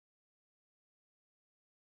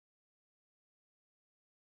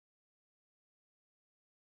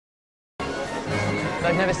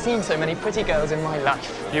I've never seen so many pretty girls in my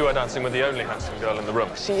life. You are dancing with the only handsome girl in the room.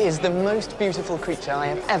 She is the most beautiful creature I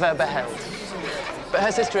have ever beheld. But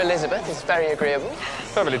her sister Elizabeth is very agreeable.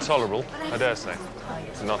 Perfectly tolerable, I dare say.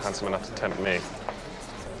 But not handsome enough to tempt me.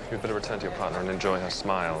 You'd better return to your partner and enjoy her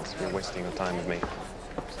smiles. You're wasting your time with me.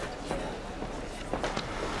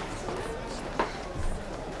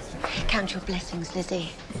 Count your blessings,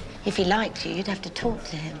 Lizzie. If he liked you, you'd have to talk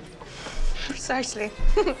to him. Precisely.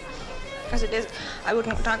 As it is, I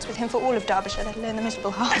wouldn't dance with him for all of Derbyshire, let alone the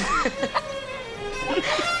miserable half.